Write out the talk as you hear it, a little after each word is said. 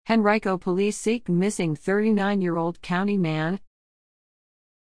Henrico police seek missing 39-year-old county man.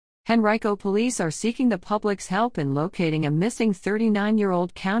 Henrico police are seeking the public's help in locating a missing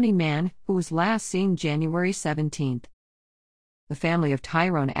 39-year-old county man who was last seen January 17. The family of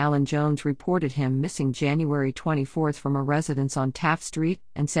Tyrone Allen Jones reported him missing January 24 from a residence on Taft Street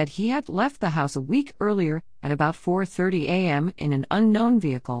and said he had left the house a week earlier at about 4:30 a.m. in an unknown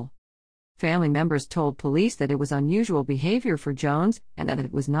vehicle. Family members told police that it was unusual behavior for Jones and that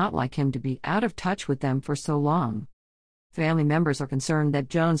it was not like him to be out of touch with them for so long. Family members are concerned that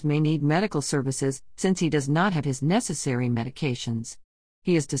Jones may need medical services since he does not have his necessary medications.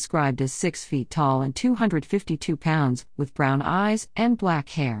 He is described as 6 feet tall and 252 pounds, with brown eyes and black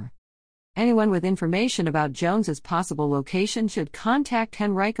hair. Anyone with information about Jones's possible location should contact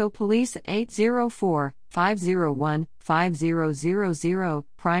Henrico Police at 804-501-5000,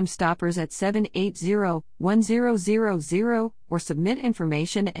 Crime Stoppers at 780-1000, or submit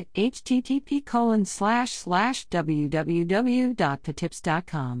information at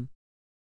http://www.patips.com.